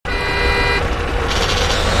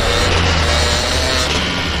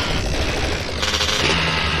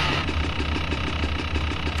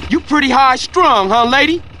pretty high-strung, huh,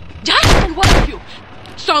 lady? Jackson, what are you?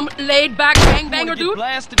 Some laid-back gangbanger dude?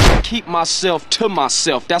 Blasted and keep myself to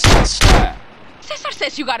myself. That's my style. Cesar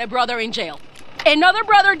says you got a brother in jail. Another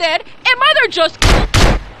brother dead, a mother just killed,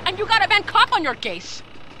 and you got a bad cop on your case.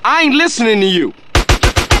 I ain't listening to you.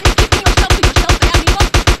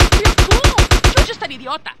 You're cool. You're just an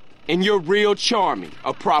idiota. And you're real charming,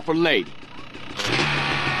 a proper lady.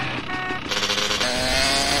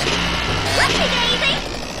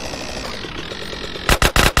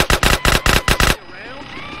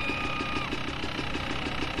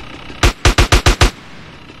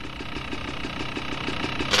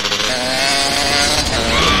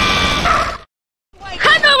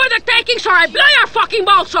 Hand over the takings or I blow your fucking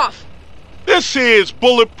balls off! This here is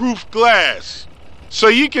bulletproof glass. So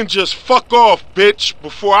you can just fuck off, bitch,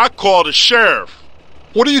 before I call the sheriff.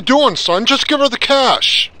 What are you doing, son? Just give her the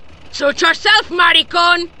cash. Suit yourself,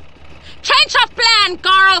 maricon! Change of plan,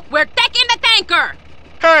 Carl! We're taking the tanker!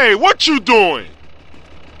 Hey, what you doing?